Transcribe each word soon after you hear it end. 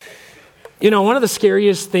One of the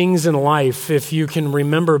scariest things in life, if you can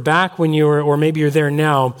remember back when you were, or maybe you're there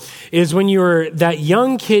now, is when you were that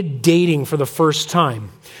young kid dating for the first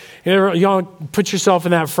time. Y'all put yourself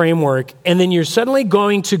in that framework, and then you're suddenly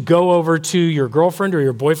going to go over to your girlfriend or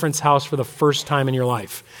your boyfriend's house for the first time in your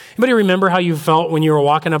life. Anybody remember how you felt when you were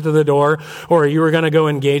walking up to the door or you were going to go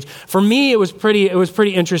engage? For me, it was pretty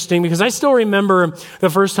interesting because I still remember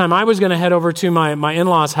the first time I was going to head over to my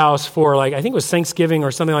in-laws' house for I think it was Thanksgiving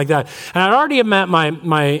or something like that. And I'd already met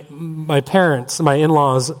my parents, my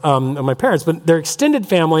in-laws, my parents, but their extended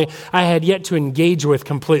family I had yet to engage with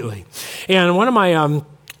completely. And one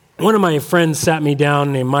of my friends sat me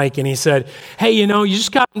down named Mike, and he said, "Hey, I'm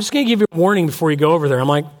just going to give you a warning before you go over there." I'm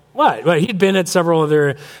like, "What?" Well, he'd been at several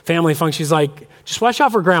other family functions. He's like, "Just watch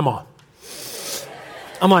out for Grandma."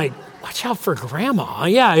 I'm like, "Watch out for Grandma?"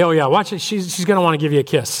 "Yeah, oh yeah, watch it. She's going to want to give you a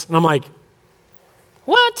kiss." And I'm like,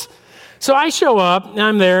 "What?" So I show up, and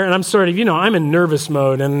I'm there, and I'm sort of, I'm in nervous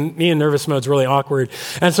mode, and me in nervous mode's really awkward.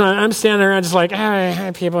 And so I'm standing there, and I'm just like,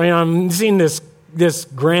 "Hi, people." I'm seeing this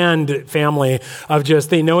grand family of just,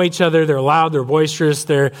 they know each other, they're loud, they're boisterous,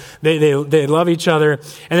 they love each other.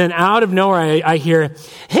 And then out of nowhere, I hear,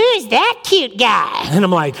 "Who's that cute guy?" And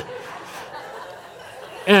I'm like,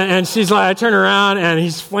 and she's like, I turn around, and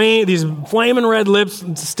these flaming red lips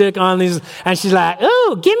stick on these, and she's like,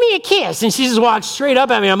 "Ooh, give me a kiss." And she just walks straight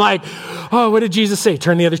up at me. I'm like, "Oh, what did Jesus say?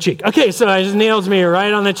 Turn the other cheek." Okay, so it just nails me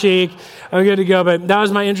right on the cheek. I'm good to go. But that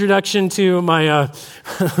was my introduction to my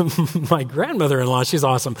my grandmother-in-law. She's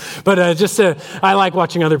awesome. But I like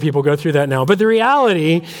watching other people go through that now. But the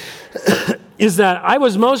reality is that I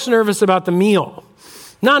was most nervous about the meal.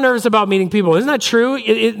 Not nervous about meeting people. Isn't that true?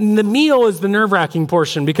 The meal is the nerve-wracking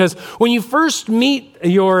portion, because when you first meet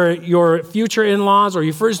your future in-laws, or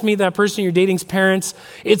you first meet that person you're dating's parents,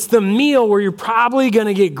 it's the meal where you're probably going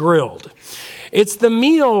to get grilled. It's the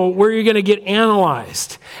meal where you're going to get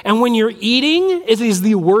analyzed. And when you're eating, it is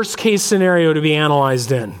the worst case scenario to be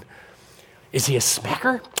analyzed in. Is he a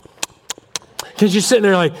smacker? Because you're sitting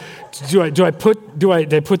there like, do I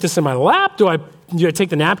put this in my lap? Do I take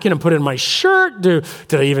the napkin and put it in my shirt? Did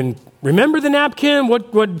I even remember the napkin?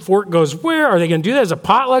 What fork goes where? Are they going to do that as a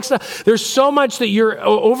potluck stuff? There's so much that you're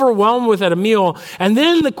overwhelmed with at a meal. And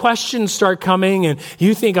then the questions start coming, and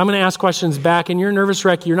you think, I'm going to ask questions back, and you're a nervous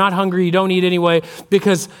wreck. You're not hungry. You don't eat anyway,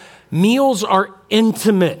 because meals are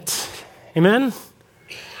intimate. Amen?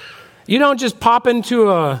 You don't just pop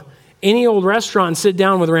into any old restaurant and sit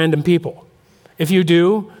down with random people. If you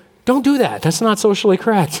do, don't do that. That's not socially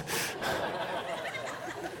correct.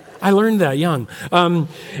 I learned that young. And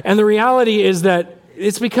the reality is that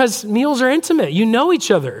it's because meals are intimate. You know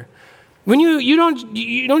each other. When you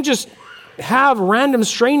don't just have random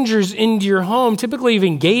strangers into your home. Typically, you've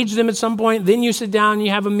engaged them at some point. Then you sit down and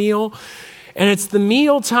you have a meal. And it's the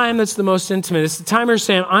meal time that's the most intimate. It's the time you're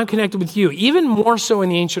saying, I'm connected with you. Even more so in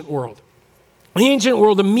the ancient world. In the ancient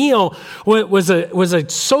world, a meal was a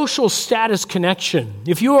social status connection.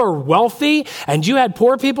 If you were wealthy and you had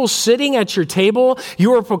poor people sitting at your table,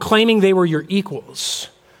 you were proclaiming they were your equals.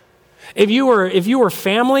 If you were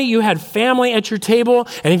family, you had family at your table,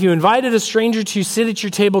 and if you invited a stranger to sit at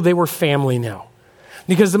your table, they were family now.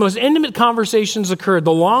 Because the most intimate conversations occurred,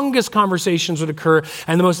 the longest conversations would occur,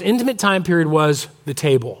 and the most intimate time period was the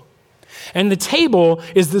table. And the table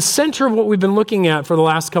is the center of what we've been looking at for the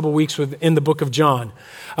last couple of weeks in the book of John.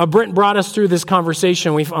 Brent brought us through this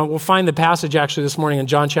conversation. We'll find the passage actually this morning in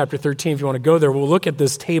John chapter 13. If you want to go there, we'll look at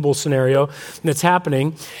this table scenario that's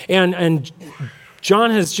happening. And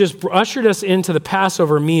John has just ushered us into the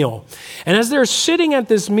Passover meal. And as they're sitting at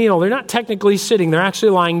this meal, they're not technically sitting, they're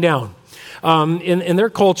actually lying down. In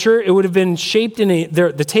their culture, it would have been shaped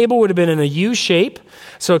the table would have been in a U shape.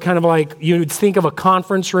 So kind of like you would think of a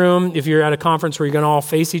conference room. If you're at a conference where you're going to all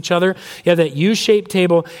face each other, you have that U-shaped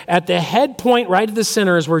table. At the head point, right at the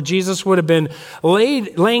center, is where Jesus would have been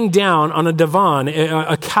laying down on a divan,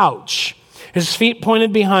 a couch. His feet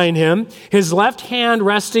pointed behind him, his left hand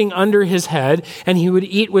resting under his head, and he would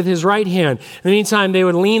eat with his right hand. In the meantime, they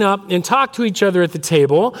would lean up and talk to each other at the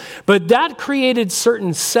table, but that created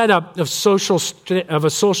certain setup of a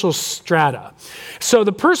social strata. So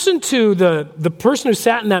the person who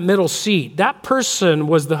sat in that middle seat, that person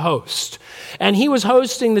was the host. And he was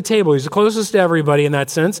hosting the table. He's the closest to everybody in that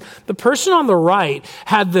sense. The person on the right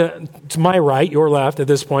to my right, your left at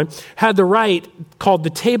this point, had the right called the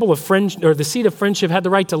table of friendship, or the seat of friendship, had the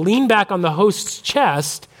right to lean back on the host's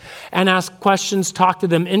chest and ask questions, talk to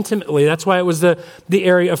them intimately. That's why it was the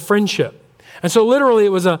area of friendship. And so literally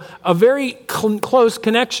it was a very close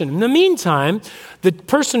connection. In the meantime, the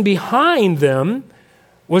person behind them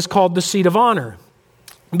was called the seat of honor.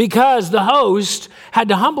 because the host had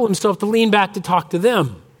to humble himself to lean back to talk to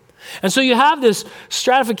them. And so you have this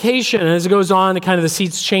stratification, and as it goes on, kind of the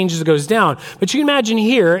seats change as it goes down. But you can imagine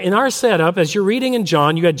here, in our setup, as you're reading in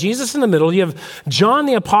John, you got Jesus in the middle, you have John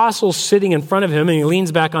the Apostle sitting in front of him, and he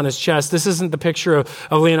leans back on his chest. This isn't the picture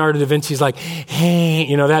of Leonardo da Vinci's like,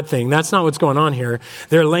 hey, that thing. That's not what's going on here.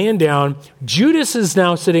 They're laying down. Judas is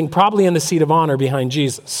now sitting probably in the seat of honor behind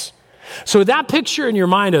Jesus. So with that picture in your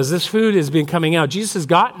mind, as this food has been coming out, Jesus has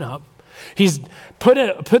gotten up. He's put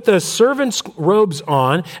the servants' robes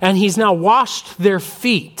on, and he's now washed their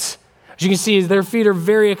feet. As you can see, their feet are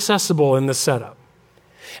very accessible in this setup.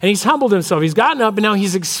 And he's humbled himself. He's gotten up, and now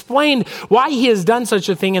he's explained why he has done such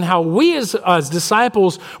a thing and how we as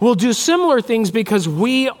disciples will do similar things because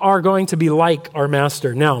we are going to be like our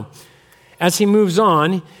master. Now, as he moves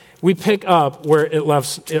on, we pick up where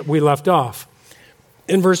we left off.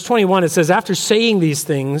 In verse 21, it says, after saying these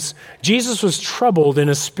things, Jesus was troubled in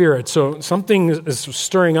his spirit. So something is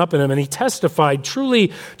stirring up in him, and he testified,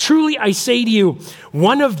 truly, truly, I say to you,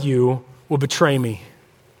 one of you will betray me.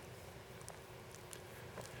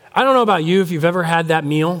 I don't know about you if you've ever had that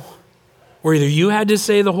meal where either you had to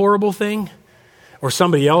say the horrible thing or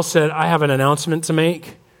somebody else said, I have an announcement to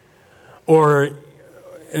make. Or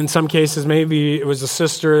in some cases, maybe it was a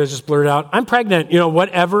sister that just blurted out, I'm pregnant,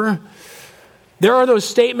 whatever. There are those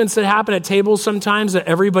statements that happen at tables sometimes that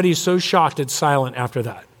everybody's so shocked it's silent after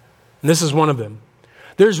that. And this is one of them.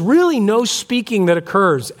 There's really no speaking that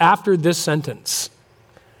occurs after this sentence.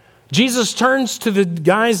 Jesus turns to the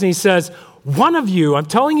guys and he says, one of you, I'm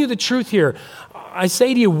telling you the truth here, I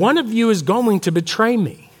say to you, one of you is going to betray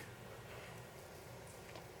me.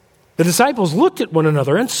 The disciples looked at one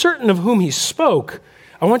another, uncertain of whom he spoke.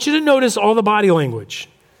 I want you to notice all the body language.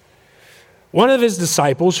 One of his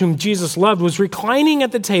disciples, whom Jesus loved, was reclining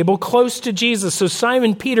at the table close to Jesus. So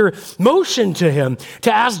Simon Peter motioned to him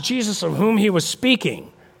to ask Jesus of whom he was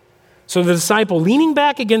speaking. So the disciple, leaning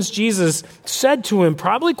back against Jesus, said to him,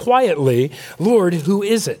 probably quietly, Lord, who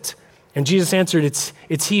is it? And Jesus answered,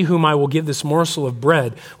 it's he whom I will give this morsel of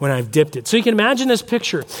bread when I've dipped it. So you can imagine this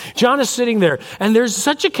picture. John is sitting there, and there's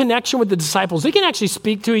such a connection with the disciples. They can actually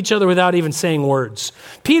speak to each other without even saying words.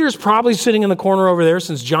 Peter's probably sitting in the corner over there,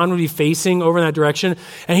 since John would be facing over in that direction,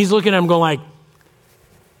 and he's looking at him going like,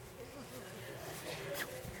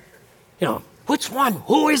 which one?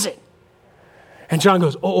 Who is it? And John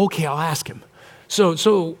goes, oh, okay, I'll ask him.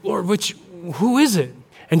 So Lord, who is it?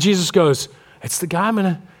 And Jesus goes, it's the guy I'm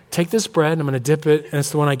going to take this bread and I'm going to dip it, and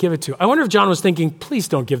it's the one I give it to. I wonder if John was thinking, please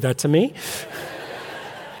don't give that to me.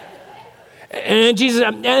 And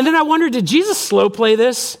then I wonder, did Jesus slow play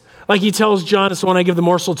this? Like he tells John, it's the one I give the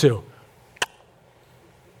morsel to.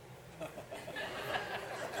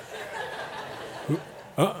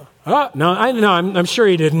 I'm sure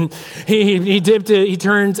he didn't. He dipped it, he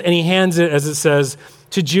turns and he hands it, as it says,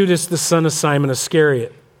 to Judas, the son of Simon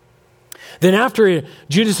Iscariot. Then after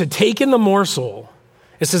Judas had taken the morsel,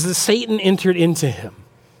 it says that Satan entered into him.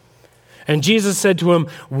 And Jesus said to him,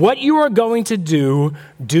 what you are going to do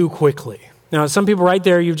quickly. Now, some people right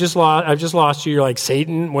there, I've just lost you. You're like,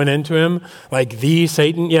 Satan went into him? Like the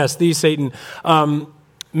Satan? Yes, the Satan.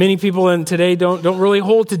 Many people in today don't really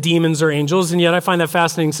hold to demons or angels, and yet I find that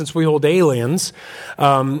fascinating since we hold aliens,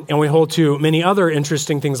 and we hold to many other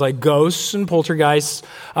interesting things like ghosts and poltergeists.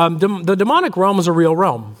 The demonic realm is a real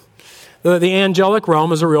realm. The angelic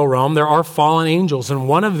realm is a real realm. There are fallen angels, and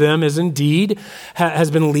one of them is indeed,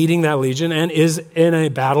 has been leading that legion and is in a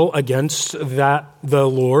battle against the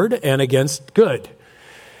Lord and against good.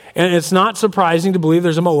 And it's not surprising to believe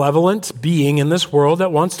there's a malevolent being in this world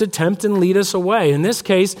that wants to tempt and lead us away. In this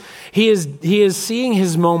case, he is seeing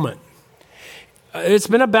his moment. It's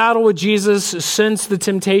been a battle with Jesus since the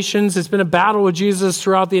temptations. It's been a battle with Jesus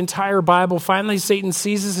throughout the entire Bible. Finally, Satan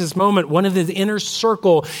seizes his moment. One of his inner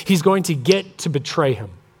circle, he's going to get to betray him.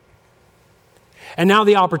 And now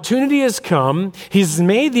the opportunity has come. He's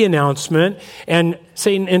made the announcement, and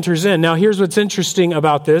Satan enters in. Now, here's what's interesting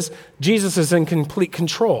about this. Jesus is in complete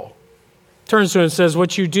control. Turns to him and says,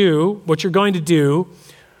 what you're going to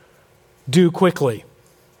do quickly.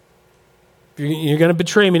 You're going to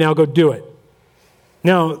betray me now, go do it.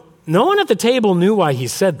 Now, no one at the table knew why he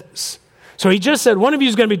said this. So he just said, one of you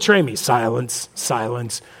is going to betray me. Silence,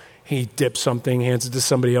 silence. He dips something, hands it to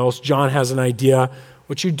somebody else. John has an idea.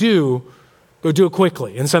 What you do, go do it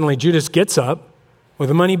quickly. And suddenly Judas gets up with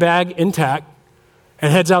a money bag intact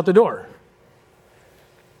and heads out the door.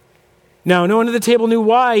 Now, no one at the table knew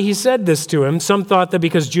why he said this to him. Some thought that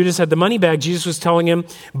because Judas had the money bag, Jesus was telling him,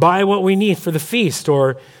 buy what we need for the feast,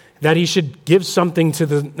 or that he should give something to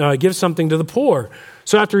the poor.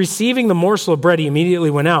 So after receiving the morsel of bread, he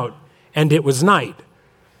immediately went out, and it was night.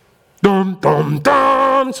 Dum, dum,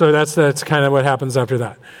 dum. So that's kind of what happens after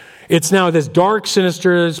that. It's now this dark,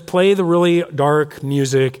 sinister, play the really dark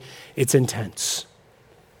music. It's intense.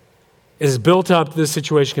 It is built up to this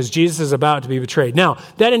situation because Jesus is about to be betrayed. Now,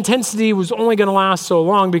 that intensity was only going to last so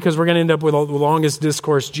long because we're going to end up with the longest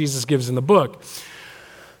discourse Jesus gives in the book.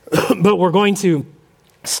 But we're going to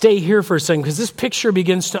stay here for a second because this picture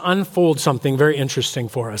begins to unfold something very interesting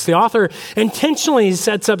for us. The author intentionally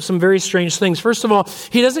sets up some very strange things. First of all,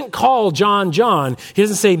 he doesn't call John, John. He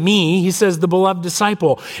doesn't say me. He says the beloved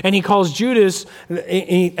disciple. And he calls Judas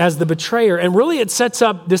as the betrayer. And really it sets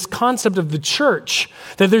up this concept of the church,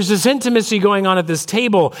 that there's this intimacy going on at this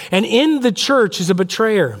table. And in the church is a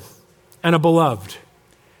betrayer and a beloved.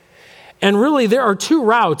 And really there are two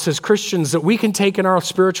routes as Christians that we can take in our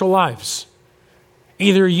spiritual lives.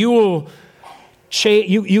 Either you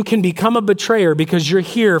can become a betrayer because you're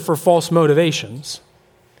here for false motivations,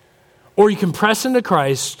 or you can press into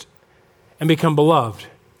Christ and become beloved.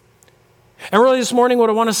 And really this morning what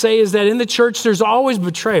I want to say is that in the church there's always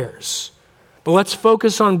betrayers, but let's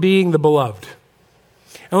focus on being the beloved.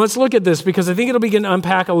 And let's look at this because I think it'll begin to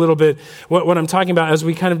unpack a little bit what I'm talking about as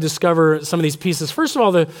we kind of discover some of these pieces. First of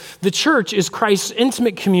all, the church is Christ's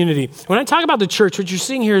intimate community. When I talk about the church, what you're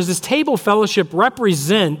seeing here is this table fellowship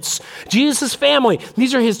represents Jesus' family.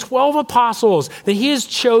 These are his 12 apostles that he has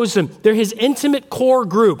chosen. They're his intimate core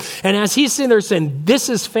group. And as he's sitting there saying, this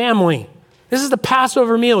is family. This is the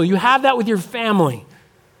Passover meal. You have that with your family.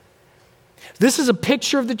 This is a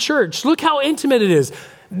picture of the church. Look how intimate it is.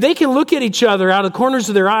 They can look at each other out of the corners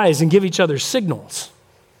of their eyes and give each other signals.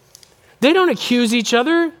 They don't accuse each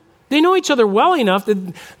other. They know each other well enough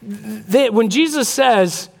that when Jesus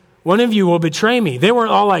says, one of you will betray me, they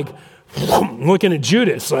weren't all like looking at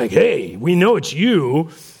Judas like, hey, we know it's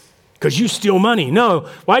you because you steal money. No,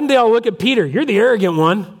 why didn't they all look at Peter? You're the arrogant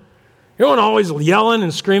one. You're one always yelling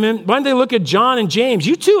and screaming. Why didn't they look at John and James?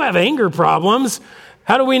 You two have anger problems.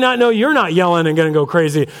 How do we not know you're not yelling and going to go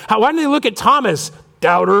crazy? Why didn't they look at Thomas?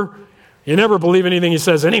 Doubter, you never believe anything he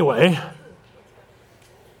says anyway.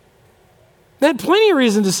 They had plenty of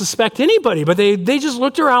reason to suspect anybody, but they just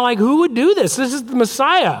looked around like, who would do this? This is the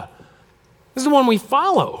Messiah. This is the one we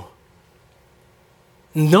follow.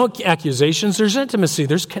 No accusations, there's intimacy,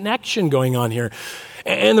 there's connection going on here.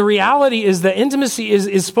 And the reality is that intimacy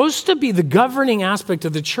is supposed to be the governing aspect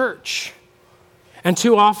of the church. And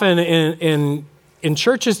too often in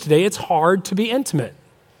churches today, it's hard to be intimate.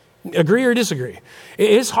 Agree or disagree?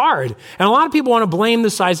 It's hard. And a lot of people want to blame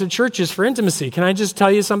the size of churches for intimacy. Can I just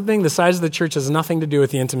tell you something? The size of the church has nothing to do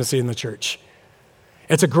with the intimacy in the church.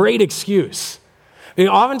 It's a great excuse.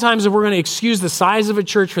 Oftentimes, if we're going to excuse the size of a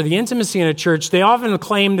church for the intimacy in a church, they often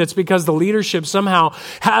claim that's because the leadership somehow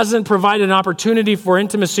hasn't provided an opportunity for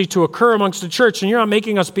intimacy to occur amongst the church, and you're not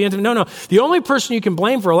making us be intimate. No. The only person you can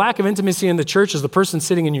blame for a lack of intimacy in the church is the person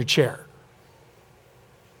sitting in your chair.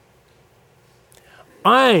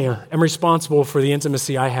 I am responsible for the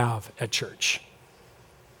intimacy I have at church.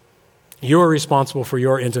 You're responsible for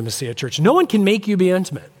your intimacy at church. No one can make you be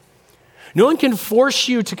intimate. No one can force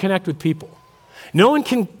you to connect with people. No one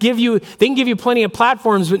can give you plenty of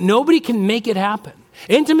platforms, but nobody can make it happen.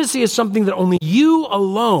 Intimacy is something that only you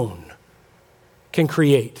alone can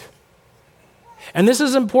create. And this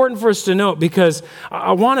is important for us to note because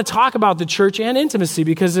I want to talk about the church and intimacy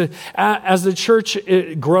because as the church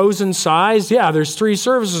grows in size, there's 3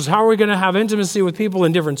 services. How are we going to have intimacy with people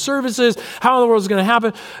in different services? How in the world is it going to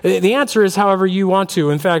happen? The answer is however you want to.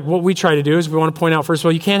 In fact, what we try to do is we want to point out, first of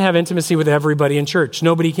all, you can't have intimacy with everybody in church.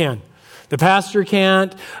 Nobody can. The pastor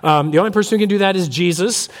can't. The only person who can do that is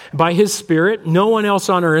Jesus by his Spirit. No one else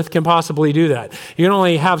on earth can possibly do that. You can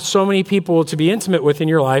only have so many people to be intimate with in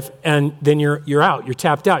your life, and then you're out. You're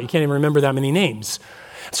tapped out. You can't even remember that many names.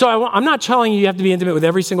 So I'm not telling you have to be intimate with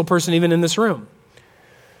every single person, even in this room.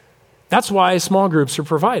 That's why small groups are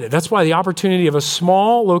provided. That's why the opportunity of a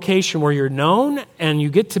small location where you're known and you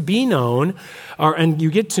get to be known and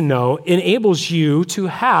you get to know enables you to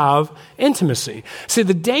have intimacy. See,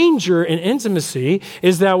 the danger in intimacy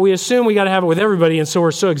is that we assume we got to have it with everybody, and so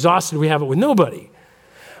we're so exhausted we have it with nobody.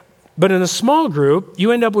 But in a small group,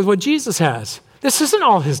 you end up with what Jesus has. This isn't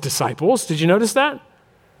all his disciples. Did you notice that?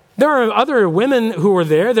 There are other women who are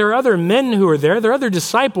there. There are other men who are there. There are other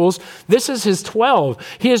disciples. This is his 12.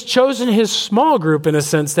 He has chosen his small group in a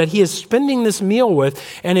sense that he is spending this meal with,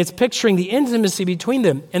 and it's picturing the intimacy between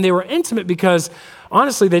them. And they were intimate because,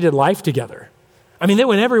 honestly, they did life together. I mean, they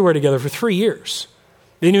went everywhere together for 3 years.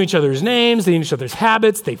 They knew each other's names. They knew each other's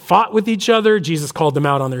habits. They fought with each other. Jesus called them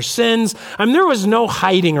out on their sins. I mean, there was no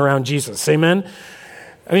hiding around Jesus. Amen?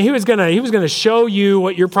 I mean, he was gonna show you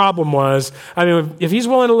what your problem was. I mean, if he's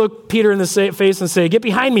willing to look Peter in the face and say, "Get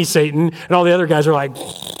behind me, Satan," and all the other guys are like,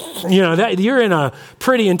 that you're in a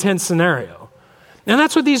pretty intense scenario. And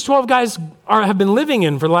that's what these 12 guys have been living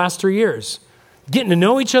in for the last 3 years, getting to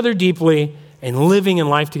know each other deeply and living in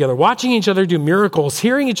life together, watching each other do miracles,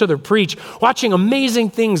 hearing each other preach, watching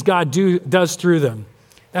amazing things God does through them.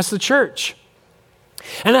 That's the church.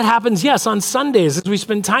 And that happens, yes, on Sundays as we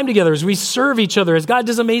spend time together, as we serve each other, as God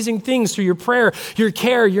does amazing things through your prayer, your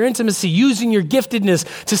care, your intimacy, using your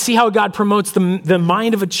giftedness to see how God promotes the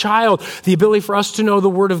mind of a child, the ability for us to know the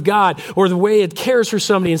Word of God, or the way it cares for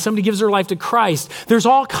somebody and somebody gives their life to Christ. There's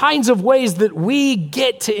all kinds of ways that we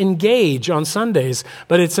get to engage on Sundays,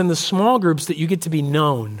 but it's in the small groups that you get to be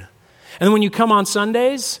known. And when you come on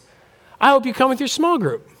Sundays, I hope you come with your small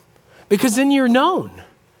group, because then you're known.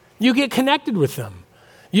 You get connected with them.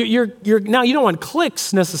 Now, you don't want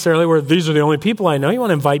cliques necessarily where these are the only people I know. You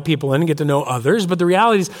want to invite people in and get to know others. But the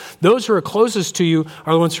reality is those who are closest to you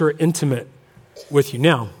are the ones who are intimate with you.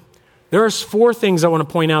 Now, there are 4 things I want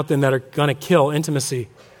to point out then that are going to kill intimacy.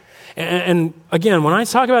 And again, when I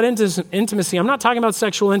talk about intimacy, I'm not talking about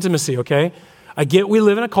sexual intimacy, okay? I get we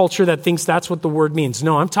live in a culture that thinks that's what the word means.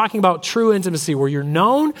 No, I'm talking about true intimacy where you're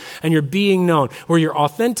known and you're being known, where you're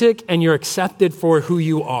authentic and you're accepted for who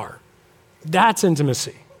you are. That's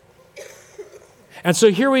intimacy. And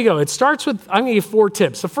so here we go. It starts with, I'm going to give 4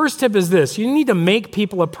 tips. The first tip is this. You need to make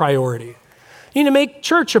people a priority. You need to make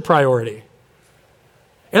church a priority.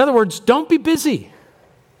 In other words, don't be busy.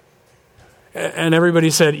 And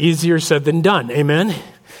everybody said, easier said than done. Amen?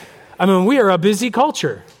 I mean, we are a busy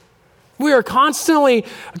culture. We are constantly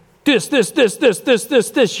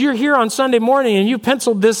this. You're here on Sunday morning and you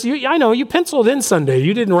penciled this. I know, you penciled in Sunday.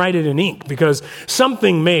 You didn't write it in ink because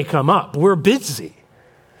something may come up. We're busy.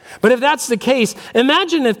 But if that's the case,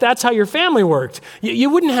 imagine if that's how your family worked. You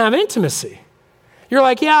wouldn't have intimacy. You're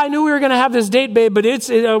like, yeah, I knew we were going to have this date, babe, but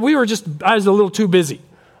I was a little too busy.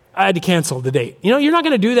 I had to cancel the date. You're not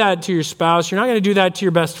going to do that to your spouse. You're not going to do that to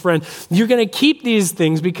your best friend. You're going to keep these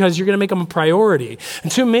things because you're going to make them a priority.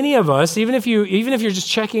 And too many of us, even if you're just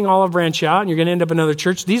checking Olive Branch out and you're going to end up in another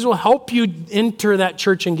church, these will help you enter that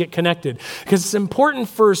church and get connected. Because it's important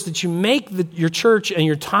first that you make your church and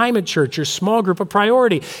your time at church, your small group, a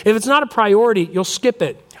priority. If it's not a priority, you'll skip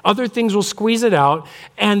it. Other things will squeeze it out,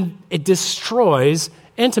 and it destroys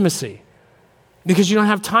intimacy because you don't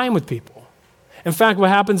have time with people. In fact, what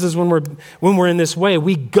happens is when we're in this way,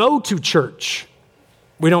 we go to church.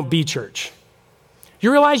 We don't be church.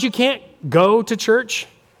 You realize you can't go to church?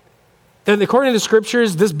 That according to the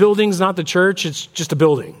scriptures, this building's not the church, it's just a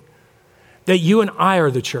building. That you and I are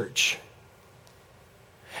the church.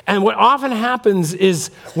 And what often happens is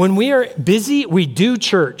when we are busy, we do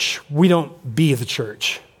church. We don't be the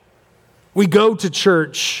church. We go to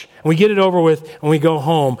church, and we get it over with, and we go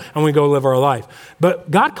home, and we go live our life. But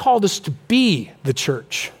God called us to be the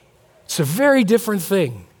church. It's a very different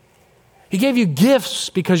thing. He gave you gifts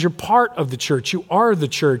because you're part of the church. You are the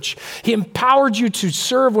church. He empowered you to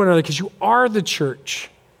serve one another because you are the church.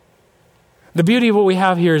 The beauty of what we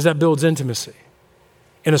have here is that builds intimacy.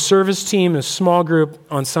 In a service team, a small group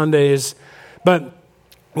on Sundays, but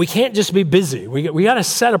we can't just be busy. We got to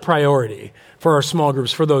set a priority for our small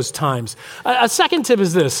groups for those times. A second tip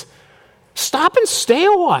is this. Stop and stay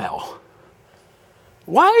a while.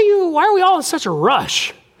 Why are we all in such a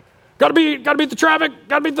rush? Got to beat the traffic,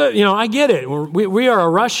 got to beat the, I get it. We are a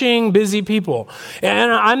rushing, busy people.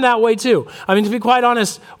 And I'm that way too. I mean, to be quite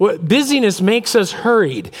honest, busyness makes us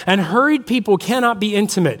hurried. And hurried people cannot be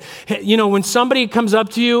intimate. When somebody comes up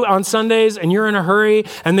to you on Sundays and you're in a hurry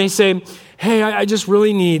and they say, hey, I just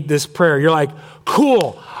really need this prayer. You're like,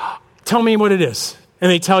 cool. Tell me what it is. And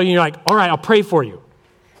they tell you, you're like, all right, I'll pray for you.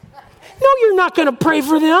 No, you're not going to pray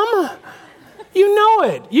for them. You know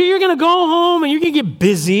it. You're going to go home and you're going to get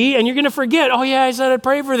busy and you're going to forget, oh yeah, I said I'd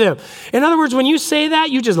pray for them. In other words, when you say that,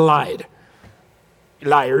 you just lied.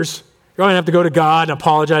 Liars. You're going to have to go to God and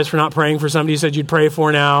apologize for not praying for somebody you said you'd pray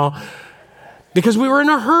for now. Because we were in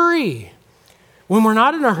a hurry. When we're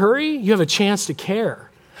not in a hurry, you have a chance to care.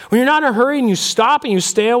 When you're not in a hurry and you stop and you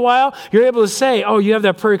stay a while, you're able to say, oh, you have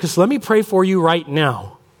that prayer because let me pray for you right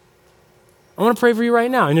now. I want to pray for you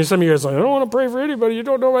right now. And some of you guys are like, I don't want to pray for anybody. You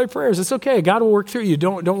don't know my prayers. It's okay. God will work through you.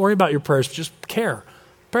 Don't worry about your prayers. Just care.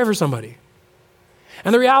 Pray for somebody.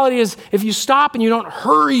 And the reality is, if you stop and you don't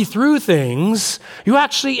hurry through things, you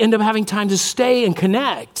actually end up having time to stay and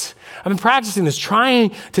connect. I've been practicing this,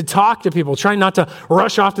 trying to talk to people, trying not to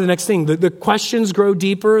rush off to the next thing. The questions grow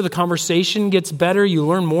deeper. The conversation gets better. You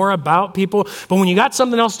learn more about people. But when you got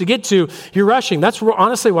something else to get to, you're rushing. That's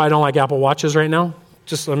honestly why I don't like Apple Watches right now.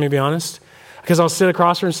 Just let me be honest. Because I'll sit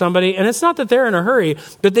across from somebody, and it's not that they're in a hurry,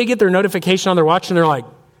 but they get their notification on their watch, and they're like,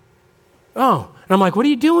 oh. And I'm like, what are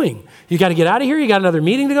you doing? You got to get out of here? You got another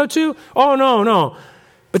meeting to go to? Oh, no.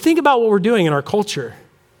 But think about what we're doing in our culture.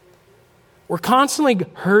 We're constantly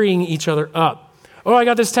hurrying each other up. Oh, I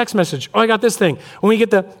got this text message. Oh, I got this thing. When we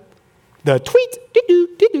get the tweet,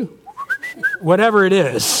 doo-doo, whatever it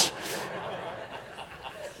is.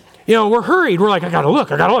 We're hurried. We're like, I got to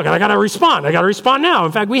look, and I got to respond now.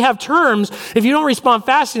 In fact, we have terms, if you don't respond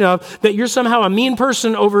fast enough, that you're somehow a mean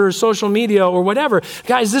person over social media or whatever.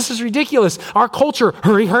 Guys, this is ridiculous. Our culture,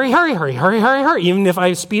 hurry. Even if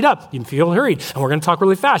I speed up, you feel hurried. And we're going to talk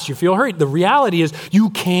really fast. You feel hurried. The reality is you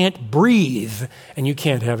can't breathe and you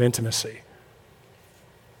can't have intimacy.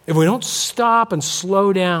 If we don't stop and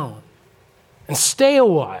slow down and stay a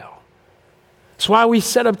while, that's why we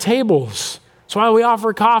set up tables. That's why we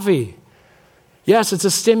offer coffee. Yes, it's a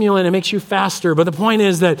stimulant. It makes you faster. But the point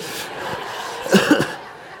is that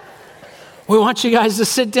we want you guys to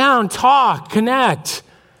sit down, talk, connect.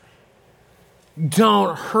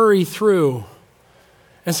 Don't hurry through.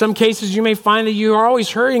 In some cases, you may find that you are always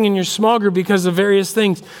hurrying in your small group because of various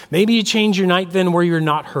things. Maybe you change your night then where you're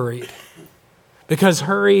not hurried. Because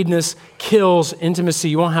hurriedness kills intimacy.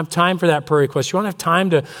 You won't have time for that prayer request. You won't have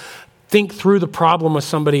time to think through the problem with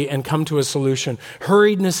somebody and come to a solution.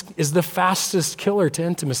 Hurriedness is the fastest killer to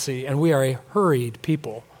intimacy, and we are a hurried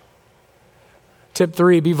people. Tip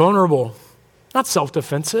 3, be vulnerable, not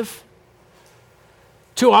self-defensive.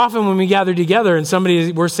 Too often when we gather together and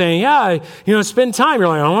we're saying, spend time. You're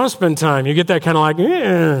like, I don't want to spend time. You get that kind of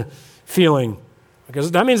like, feeling.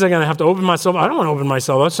 Because that means I'm going to have to open myself. I don't want to open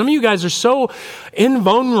myself up. Some of you guys are so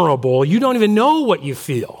invulnerable, you don't even know what you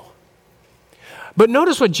feel. But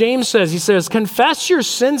notice what James says. He says, confess your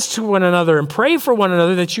sins to one another and pray for one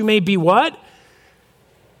another that you may be what?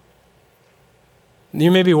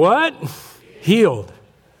 You may be what? Healed.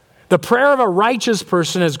 The prayer of a righteous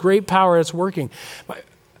person has great power. It's working.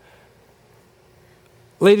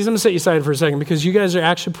 Ladies, I'm going to set you aside for a second because you guys are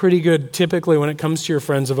actually pretty good typically when it comes to your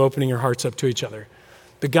friends of opening your hearts up to each other.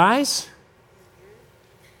 The guys,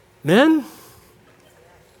 men,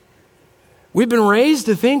 we've been raised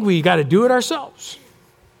to think we got to do it ourselves.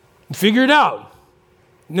 Figure it out.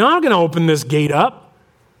 No, I'm going to open this gate up.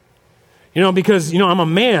 Because, I'm a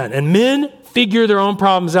man. And men figure their own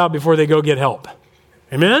problems out before they go get help.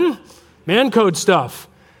 Amen? Man code stuff.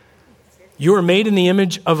 You are made in the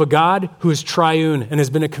image of a God who is triune and has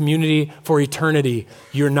been a community for eternity.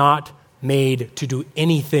 You're not made to do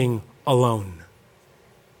anything alone.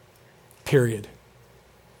 Period.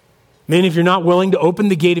 Men, if you're not willing to open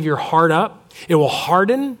the gate of your heart up, it will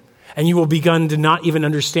harden and you will begin to not even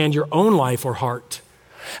understand your own life or heart.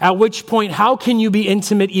 At which point, how can you be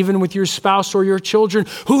intimate even with your spouse or your children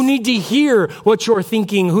who need to hear what you're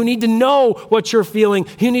thinking, who need to know what you're feeling,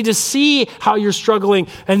 who need to see how you're struggling?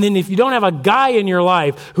 And then if you don't have a guy in your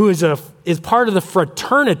life who is part of the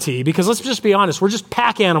fraternity, because let's just be honest, we're just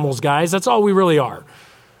pack animals, guys. That's all we really are.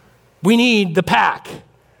 We need the pack.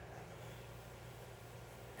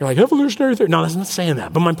 You're like, evolutionary theory. No, I'm not saying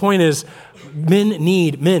that. But my point is, men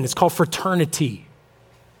need men. It's called fraternity.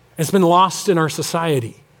 It's been lost in our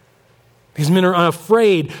society. Because men are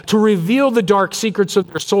afraid to reveal the dark secrets of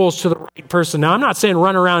their souls to the right person. Now, I'm not saying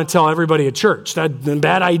run around and tell everybody at church. That's a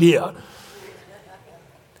bad idea.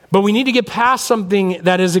 But we need to get past something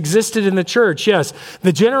that has existed in the church. Yes,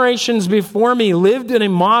 the generations before me lived in a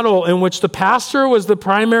model in which the pastor was the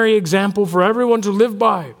primary example for everyone to live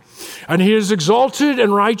by. And he is exalted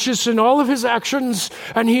and righteous in all of his actions,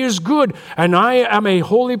 and he is good. And I am a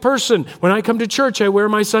holy person. When I come to church, I wear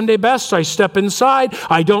my Sunday best. I step inside.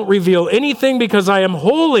 I don't reveal anything because I am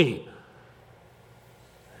holy.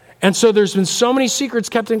 And so there's been so many secrets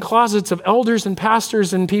kept in closets of elders and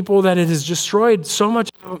pastors and people that it has destroyed so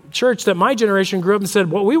much of church that my generation grew up and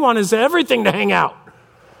said, what we want is everything to hang out.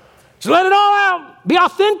 So let it all out. Be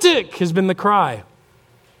authentic has been the cry.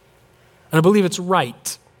 And I believe it's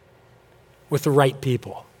right. With the right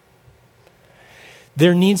people.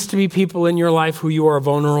 There needs to be people in your life who you are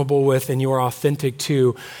vulnerable with and you are authentic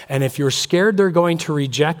to. And if you're scared they're going to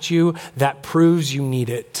reject you, that proves you need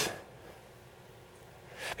it.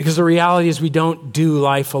 Because the reality is we don't do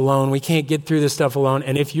life alone. We can't get through this stuff alone.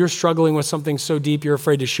 And if you're struggling with something so deep you're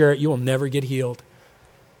afraid to share it, you will never get healed.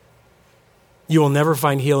 You will never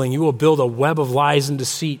find healing. You will build a web of lies and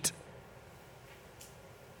deceit.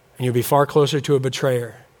 And you'll be far closer to a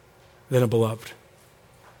betrayer than a beloved.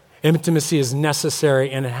 Intimacy is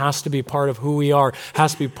necessary and it has to be part of who we are. It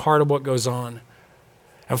has to be part of what goes on.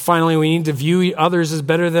 And finally, we need to view others as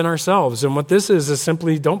better than ourselves. And what this is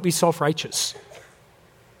simply don't be self-righteous.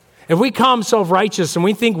 If we come self-righteous and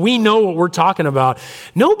we think we know what we're talking about,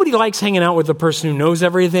 nobody likes hanging out with the person who knows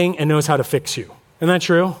everything and knows how to fix you. Isn't that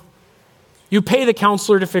true? You pay the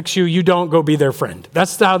counselor to fix you, you don't go be their friend.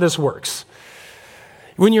 That's how this works.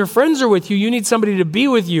 When your friends are with you, you need somebody to be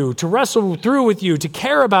with you, to wrestle through with you, to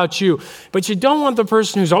care about you. But you don't want the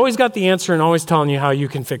person who's always got the answer and always telling you how you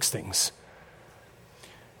can fix things.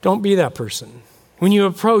 Don't be that person. When you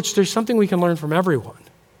approach, there's something we can learn from everyone.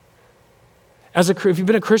 If you've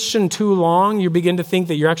been a Christian too long, you begin to think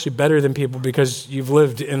that you're actually better than people because you've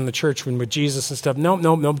lived in the church with Jesus and stuff.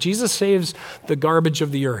 No. Jesus saves the garbage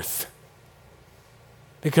of the earth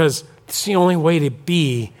because it's the only way to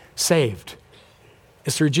be saved.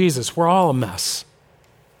 It's through Jesus. We're all a mess.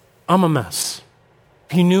 I'm a mess.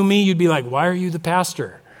 If you knew me, you'd be like, why are you the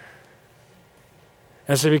pastor?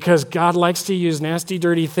 And I say, because God likes to use nasty,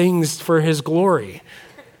 dirty things for his glory.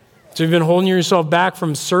 So you've been holding yourself back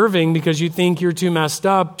from serving because you think you're too messed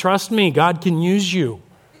up. Trust me, God can use you.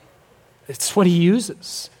 It's what he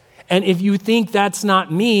uses. And if you think that's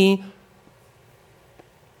not me,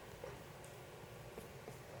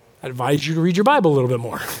 I advise you to read your Bible a little bit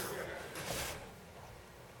more.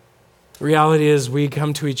 The reality is we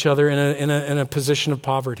come to each other in a position of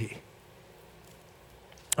poverty.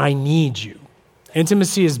 I need you.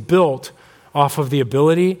 Intimacy is built off of the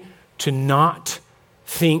ability to not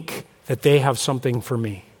think that they have something for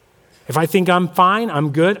me. If I think I'm fine,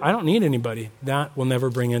 I'm good, I don't need anybody. That will never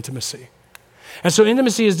bring intimacy. And so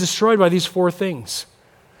intimacy is destroyed by these four things.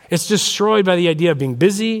 It's destroyed by the idea of being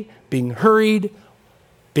busy, being hurried,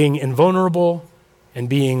 being invulnerable, and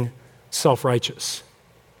being self-righteous.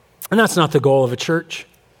 And that's not the goal of a church.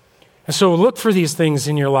 And so look for these things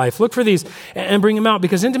in your life. Look for these and bring them out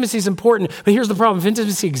because intimacy is important. But here's the problem. If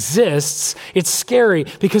intimacy exists, it's scary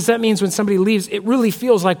because that means when somebody leaves, it really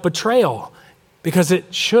feels like betrayal because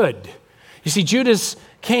it should. You see, Judas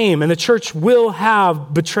came and the church will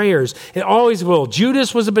have betrayers. It always will.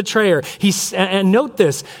 Judas was a betrayer. And note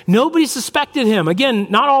this, nobody suspected him. Again,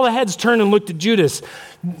 not all the heads turned and looked at Judas.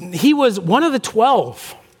 He was one of the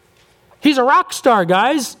 12. He's a rock star,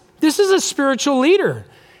 guys. This is a spiritual leader.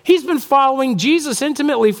 He's been following Jesus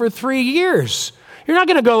intimately for 3 years. You're not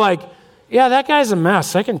going to go like, yeah, that guy's a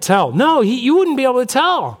mess. I can tell. No, you wouldn't be able to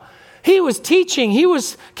tell. He was teaching. He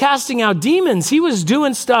was casting out demons. He was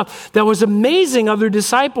doing stuff that was amazing other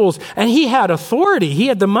disciples. And he had authority. He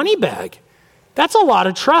had the money bag. That's a lot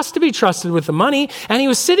of trust to be trusted with the money. And he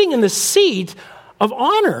was sitting in the seat of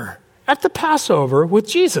honor at the Passover with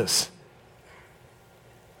Jesus.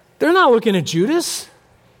 They're not looking at Judas.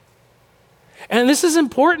 And this is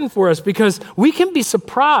important for us because we can be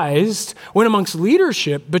surprised when amongst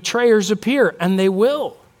leadership, betrayers appear, and they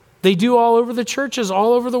will. They do all over the churches,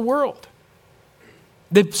 all over the world.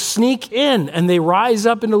 They sneak in and they rise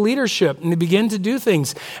up into leadership and they begin to do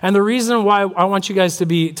things. And the reason why I want you guys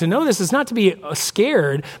to know this is not to be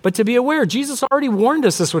scared, but to be aware. Jesus already warned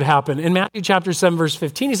us this would happen. In Matthew chapter 7, verse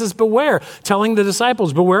 15, he says, beware, telling the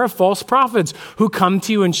disciples, beware of false prophets who come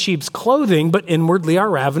to you in sheep's clothing, but inwardly are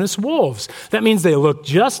ravenous wolves. That means they look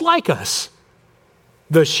just like us.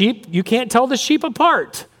 The sheep, you can't tell the sheep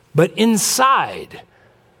apart, but inside,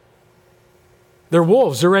 they're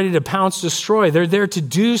wolves. They're ready to pounce, destroy. They're there to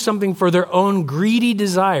do something for their own greedy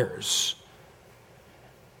desires.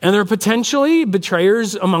 And there are potentially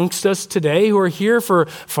betrayers amongst us today who are here for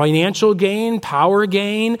financial gain, power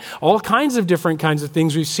gain, all kinds of different kinds of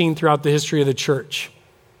things we've seen throughout the history of the church.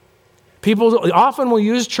 People often will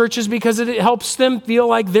use churches because it helps them feel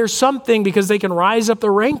like they're something because they can rise up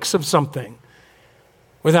the ranks of something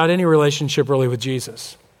without any relationship really with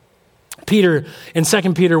Jesus. Peter, in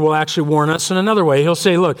 2 Peter, will actually warn us in another way. He'll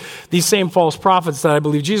say, look, these same false prophets that I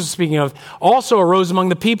believe Jesus is speaking of also arose among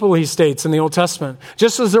the people, he states in the Old Testament,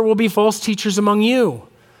 just as there will be false teachers among you.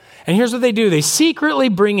 And here's what they do. They secretly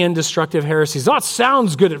bring in destructive heresies. Oh, it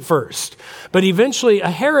sounds good at first, but eventually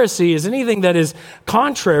a heresy is anything that is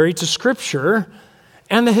contrary to Scripture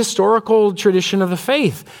and the historical tradition of the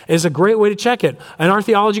faith is a great way to check it. In our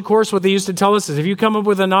theology course, what they used to tell us is if you come up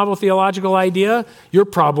with a novel theological idea, you're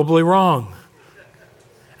probably wrong.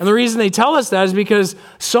 And the reason they tell us that is because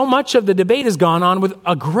so much of the debate has gone on with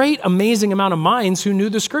a great, amazing amount of minds who knew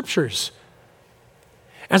the Scriptures.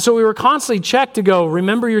 And so we were constantly checked to go,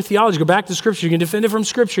 remember your theology, go back to Scripture. You can defend it from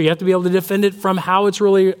Scripture. You have to be able to defend it from how it's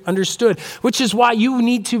really understood, which is why you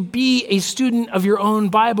need to be a student of your own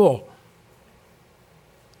Bible.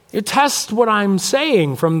 You test what I'm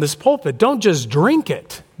saying from this pulpit. Don't just drink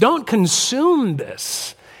it. Don't consume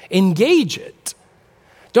this. Engage it.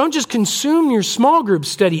 Don't just consume your small group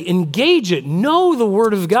study. Engage it. Know the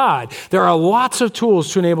Word of God. There are lots of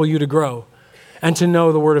tools to enable you to grow. and to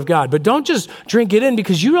know the Word of God. But don't just drink it in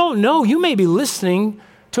because you don't know. You may be listening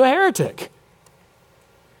to a heretic.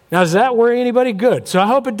 Now, does that worry anybody? Good. So I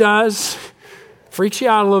hope it does. Freaks you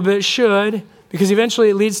out a little bit. Should. Because eventually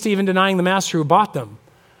it leads to even denying the master who bought them,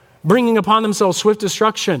 bringing upon themselves swift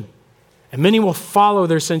destruction. And many will follow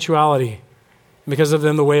their sensuality. And because of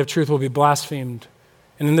them, the way of truth will be blasphemed.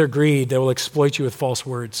 And in their greed, they will exploit you with false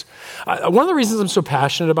words. One of the reasons I'm so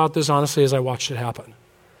passionate about this, honestly, is I watched it happen.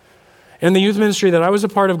 In the youth ministry that I was a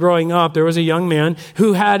part of growing up, there was a young man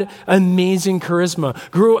who had amazing charisma,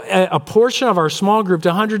 grew a portion of our small group to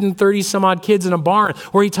 130 some odd kids in a barn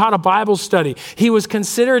where he taught a Bible study. He was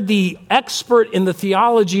considered the expert in the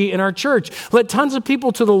theology in our church, led tons of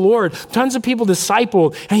people to the Lord, tons of people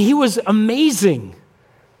discipled, and he was amazing.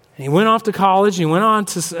 And he went off to college, and he went on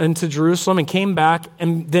into Jerusalem and came back,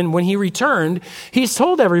 and then when he returned, he's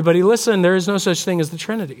told everybody, listen, there is no such thing as the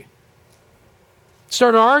Trinity.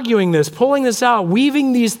 Started arguing this, pulling this out,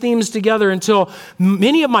 weaving these themes together until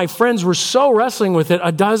many of my friends were so wrestling with it,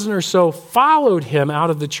 a dozen or so followed him out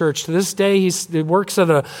of the church. To this day, he works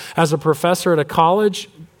as a professor at a college,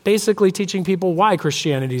 basically teaching people why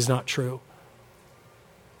Christianity is not true.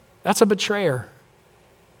 That's a betrayer.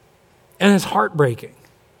 And it's heartbreaking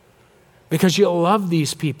because you love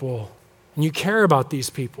these people and you care about these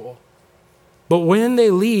people. But when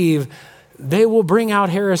they leave, they will bring out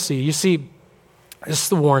heresy. You see, this is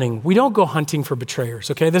the warning. We don't go hunting for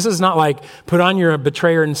betrayers, okay? This is not like put on your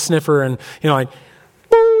betrayer and sniffer and, like,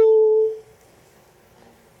 boo,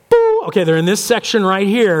 boo. Okay, they're in this section right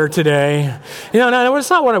here today. No,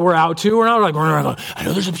 it's not what we're out to. We're not like, I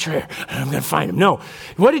know there's a betrayer, and I'm going to find him. No.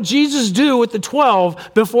 What did Jesus do with the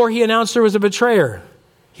 12 before he announced there was a betrayer?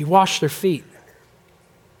 He washed their feet.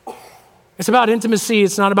 It's about intimacy.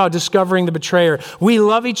 It's not about discovering the betrayer. We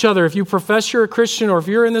love each other. If you profess you're a Christian or if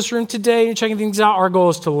you're in this room today and you're checking things out, our goal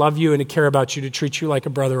is to love you and to care about you, to treat you like a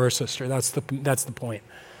brother or sister. That's the point.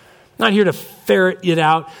 I'm not here to ferret it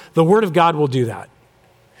out. The Word of God will do that.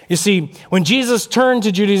 You see, when Jesus turned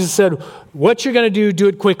to Judas and said, what you're going to do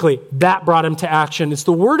it quickly, that brought him to action. It's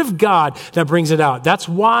the Word of God that brings it out. That's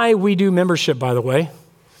why we do membership, by the way.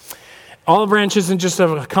 Olive Branch isn't just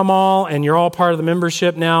a come all and you're all part of the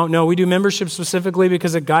membership now. No, we do membership specifically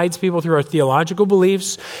because it guides people through our theological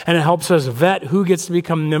beliefs and it helps us vet who gets to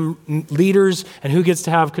become leaders and who gets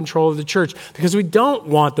to have control of the church, because we don't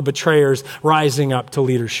want the betrayers rising up to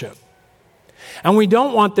leadership. And we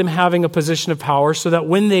don't want them having a position of power so that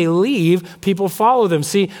when they leave, people follow them.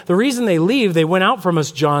 See, the reason they leave, they went out from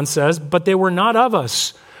us, John says, but they were not of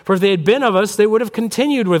us. For if they had been of us, they would have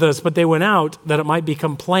continued with us, but they went out that it might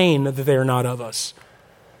become plain that they are not of us.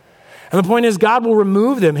 And the point is, God will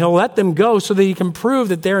remove them. He'll let them go so that he can prove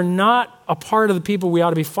that they're not a part of the people we ought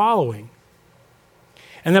to be following.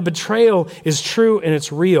 And that betrayal is true and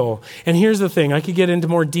it's real. And here's the thing. I could get into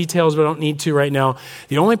more details, but I don't need to right now.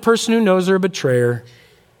 The only person who knows they're a betrayer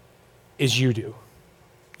is you do.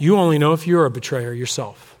 You only know if you're a betrayer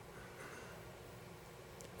yourself.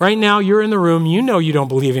 Right now, you're in the room. You know you don't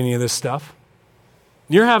believe any of this stuff.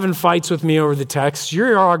 You're having fights with me over the text.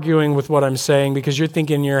 You're arguing with what I'm saying because you're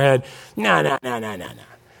thinking in your head, no.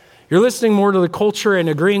 You're listening more to the culture and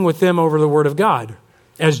agreeing with them over the Word of God,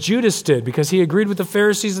 as Judas did, because he agreed with the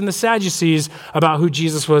Pharisees and the Sadducees about who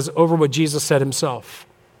Jesus was over what Jesus said himself,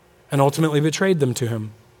 and ultimately betrayed them to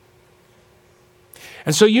him.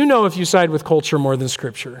 And so you know if you side with culture more than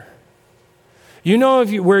Scripture. You know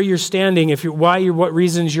where you're standing, what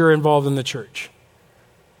reasons you're involved in the church.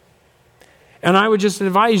 And I would just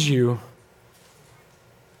advise you,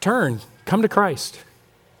 come to Christ.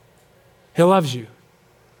 He loves you.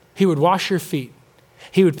 He would wash your feet.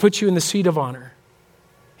 He would put you in the seat of honor.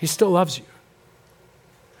 He still loves you.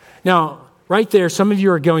 Now, right there, some of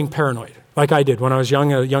you are going paranoid, like I did. When I was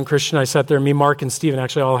young, a young Christian, I sat there, me, Mark, and Stephen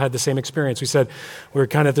actually all had the same experience. We were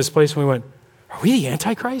kind of at this place and we went, are we the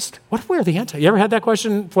Antichrist? What if we're the Antichrist? You ever had that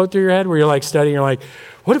question float through your head where you're like studying, you're like,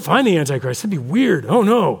 what if I'm the Antichrist? That'd be weird. Oh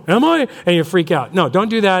no, am I? And you freak out. No, don't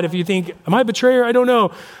do that. If you think, am I a betrayer? I don't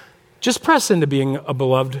know. Just press into being a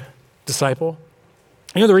beloved disciple.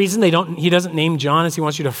 You know the reason he doesn't name John is he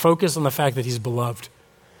wants you to focus on the fact that he's beloved.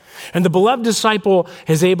 And the beloved disciple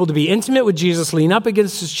is able to be intimate with Jesus, lean up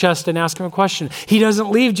against his chest and ask him a question. He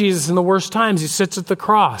doesn't leave Jesus in the worst times. He sits at the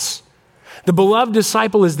cross. The beloved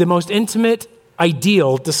disciple is the most intimate,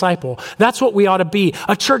 ideal disciple. That's what we ought to be.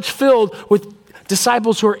 A church filled with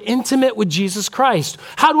disciples who are intimate with Jesus Christ.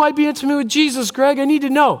 How do I be intimate with Jesus, Greg? I need to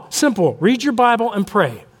know. Simple. Read your Bible and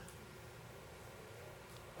pray.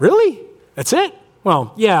 Really? That's it?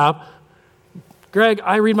 Well, yeah. Greg,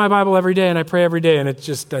 I read my Bible every day and I pray every day, and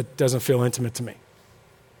that doesn't feel intimate to me.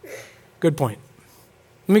 Good point.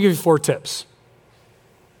 Let me give you 4 tips.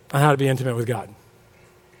 on how to be intimate with God.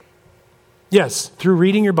 Yes, through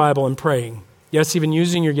reading your Bible and praying. Yes, even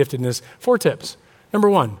using your giftedness. 4 tips. Number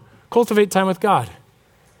 1, cultivate time with God.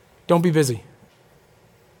 Don't be busy.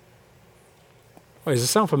 Wait, does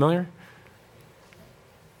this sound familiar?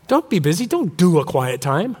 Don't be busy. Don't do a quiet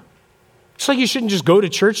time. Just like you shouldn't just go to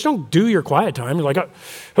church. Don't do your quiet time. You're like,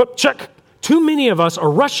 check. Too many of us are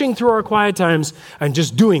rushing through our quiet times and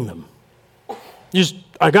just doing them.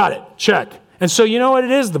 I got it. Check. And so you know what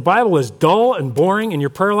it is? The Bible is dull and boring, and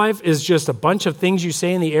your prayer life is just a bunch of things you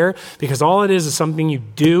say in the air because all it is something you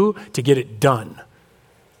do to get it done.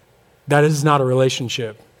 That is not a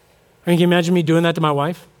relationship. I mean, can you imagine me doing that to my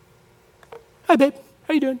wife? Hi, babe.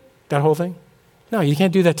 How you doing? That whole thing? No, you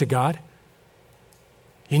can't do that to God.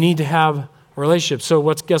 You need to have a relationship.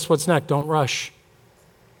 So guess what's next? Don't rush.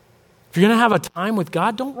 If you're going to have a time with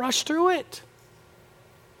God, don't rush through it.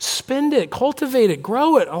 Spend it, cultivate it,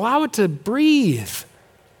 grow it, allow it to breathe.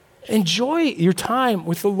 Enjoy your time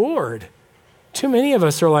with the Lord. Too many of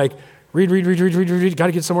us are like, read, got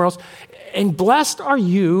to get somewhere else. And blessed are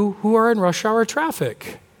you who are in rush hour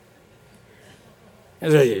traffic.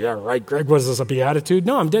 Yeah, right, Greg, what is this, a beatitude?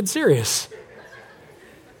 No, I'm dead serious.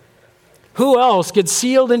 Who else gets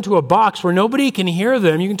sealed into a box where nobody can hear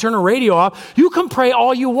them? You can turn a radio off. You can pray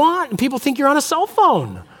all you want, and people think you're on a cell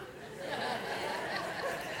phone.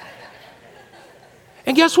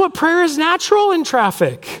 And guess what? Prayer is natural in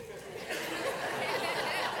traffic.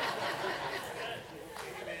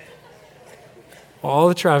 All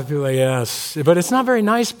the traffic people are like, yes. But it's not very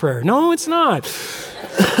nice prayer. No, it's not.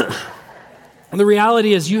 And the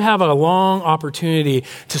reality is you have a long opportunity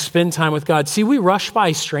to spend time with God. See, we rush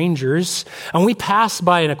by strangers and we pass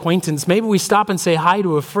by an acquaintance. Maybe we stop and say hi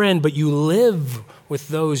to a friend, but you live with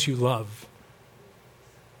those you love.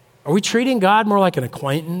 Are we treating God more like an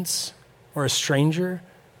acquaintance or a stranger?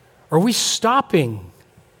 Or are we stopping,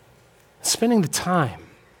 spending the time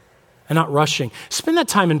and not rushing? Spend that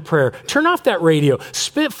time in prayer. Turn off that radio.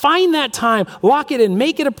 Find that time. Lock it in.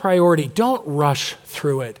 Make it a priority. Don't rush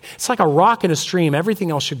through it. It's like a rock in a stream.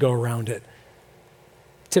 Everything else should go around it.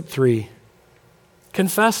 Tip 3,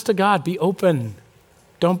 confess to God. Be open.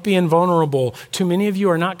 Don't be invulnerable. Too many of you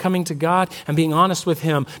are not coming to God and being honest with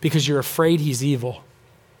Him because you're afraid He's evil.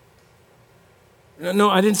 No,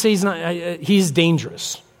 I didn't say He's not. He's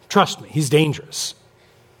dangerous. Trust me, He's dangerous.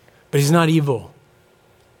 But He's not evil.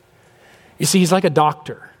 You see, He's like a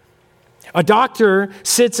doctor. A doctor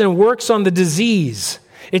sits and works on the disease.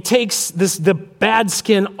 It takes the bad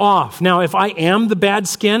skin off. Now, if I am the bad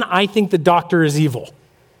skin, I think the doctor is evil.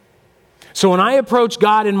 So when I approach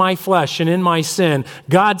God in my flesh and in my sin,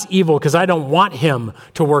 God's evil because I don't want Him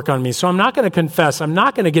to work on me. So I'm not going to confess. I'm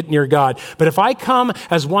not going to get near God. But if I come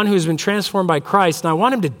as one who's been transformed by Christ and I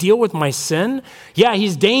want Him to deal with my sin, yeah,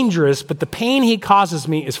 He's dangerous, but the pain He causes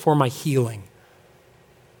me is for my healing.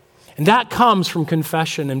 And that comes from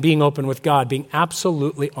confession and being open with God, being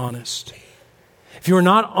absolutely honest. If you are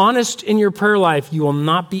not honest in your prayer life, you will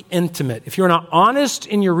not be intimate. If you're not honest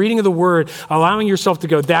in your reading of the Word, allowing yourself to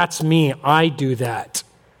go, that's me, I do that,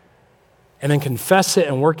 and then confess it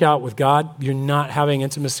and work out with God, you're not having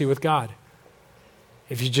intimacy with God.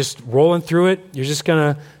 If you're just rolling through it, you're just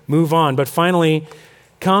going to move on. But finally,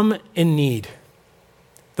 come in need.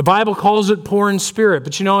 The Bible calls it poor in spirit,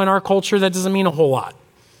 but in our culture, that doesn't mean a whole lot.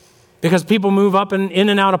 Because people move up and in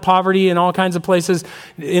and out of poverty in all kinds of places.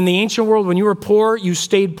 In the ancient world, when you were poor, you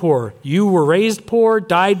stayed poor. You were raised poor,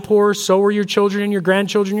 died poor, so were your children and your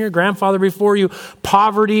grandchildren, your grandfather before you.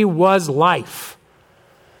 Poverty was life.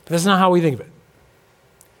 But that's not how we think of it.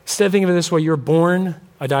 Instead, think of it this way. You're born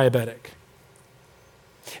a diabetic.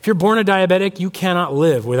 If you're born a diabetic, you cannot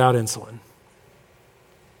live without insulin.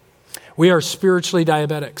 We are spiritually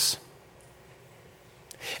diabetics.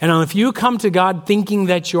 And if you come to God thinking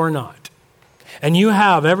that you're not, and you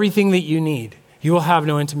have everything that you need, you will have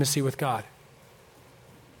no intimacy with God.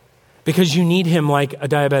 Because you need Him like a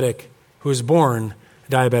diabetic who is born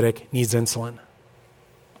a diabetic needs insulin.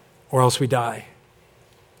 Or else we die.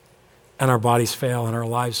 And our bodies fail and our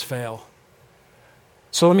lives fail.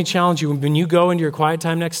 So let me challenge you. When you go into your quiet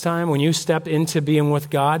time next time, when you step into being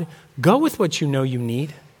with God, go with what you know you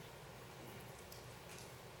need.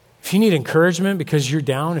 If you need encouragement because you're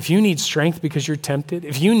down, if you need strength because you're tempted,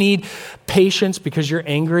 if you need patience because you're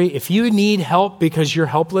angry, if you need help because you're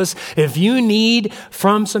helpless, if you need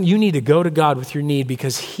you need to go to God with your need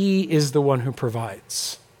because He is the one who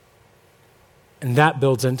provides. And that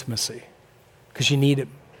builds intimacy because you need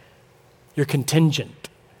Him. You're contingent.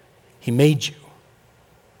 He made you.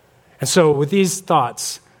 And so with these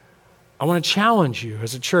thoughts, I want to challenge you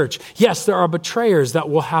as a church. Yes, there are betrayers that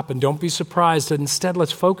will happen. Don't be surprised. Instead,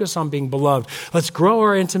 let's focus on being beloved. Let's grow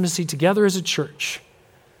our intimacy together as a church.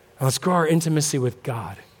 And let's grow our intimacy with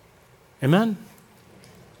God. Amen?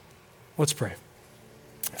 Let's pray.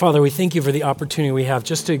 Father, we thank you for the opportunity we have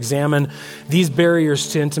just to examine these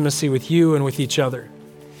barriers to intimacy with you and with each other.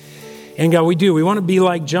 And God, we do. We want to be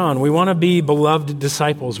like John. We want to be beloved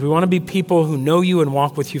disciples. We want to be people who know you and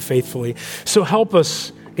walk with you faithfully. So help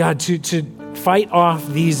us, God, to fight off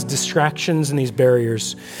these distractions and these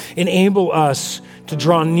barriers. Enable us to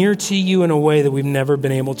draw near to you in a way that we've never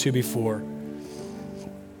been able to before.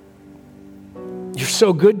 You're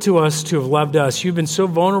so good to us to have loved us. You've been so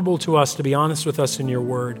vulnerable to us to be honest with us in your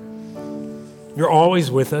word. You're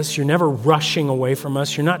always with us. You're never rushing away from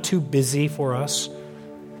us. You're not too busy for us.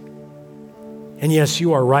 And yes,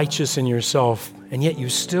 you are righteous in yourself, and yet you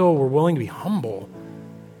still were willing to be humble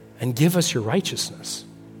and give us your righteousness.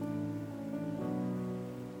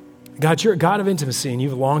 God, you're a God of intimacy, and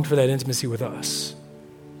you've longed for that intimacy with us.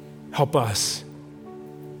 Help us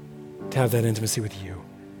to have that intimacy with you.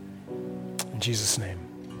 In Jesus' name,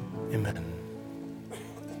 amen.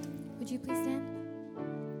 Would you please stand?